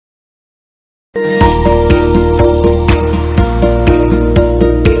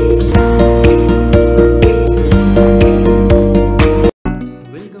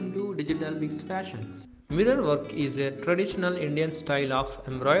Mirror work is a traditional Indian style of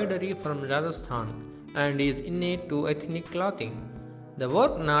embroidery from Rajasthan and is innate to ethnic clothing. The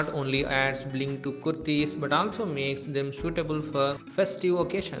work not only adds bling to kurtis but also makes them suitable for festive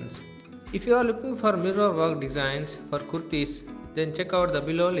occasions. If you are looking for mirror work designs for kurtis, then check out the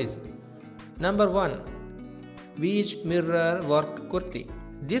below list. Number 1. Beach Mirror Work Kurti.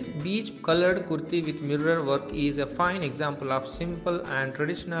 This beach colored kurti with mirror work is a fine example of simple and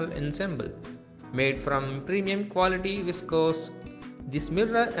traditional ensemble. Made from premium quality viscose, this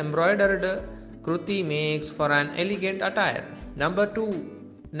mirror embroidered kurti makes for an elegant attire. Number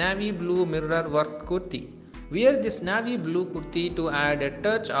 2. Navy Blue Mirror Work Kurti. Wear this navy blue kurti to add a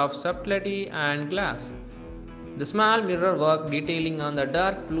touch of subtlety and class. The small mirror work detailing on the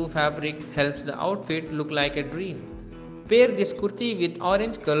dark blue fabric helps the outfit look like a dream. Pair this kurti with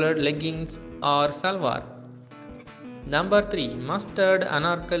orange colored leggings or salwar. Number 3. Mustard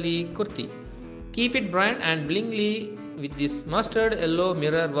Anarkali Kurti. Keep it bright and blingly with this mustard yellow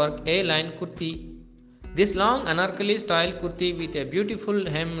mirror work A-line kurti. This long Anarkali style kurti with a beautiful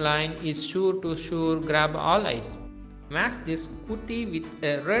hemline is sure to grab all eyes. Match this kurti with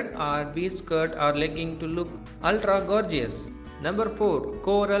a red or beige skirt or legging to look ultra gorgeous. Number 4.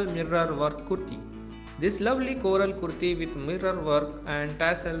 Coral Mirror Work Kurti. This lovely coral kurti with mirror work and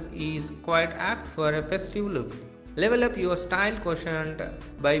tassels is quite apt for a festive look. Level up your style quotient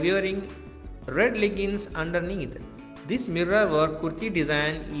by wearing red leggings underneath. This mirror work kurti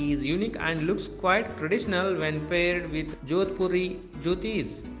design is unique and looks quite traditional when paired with Jodhpuri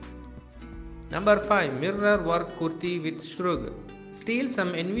jyotis. Number 5. Mirror work kurti with shrug. Steal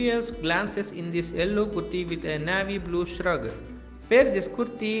some envious glances in this yellow kurti with a navy blue shrug. Pair this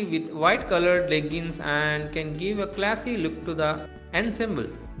kurti with white colored leggings and can give a classy look to the ensemble.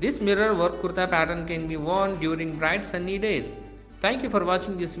 This mirror work kurta pattern can be worn during bright sunny days. Thank you for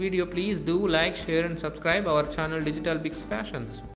watching this video. Please do like, share and subscribe our channel DigitalBix Fashions.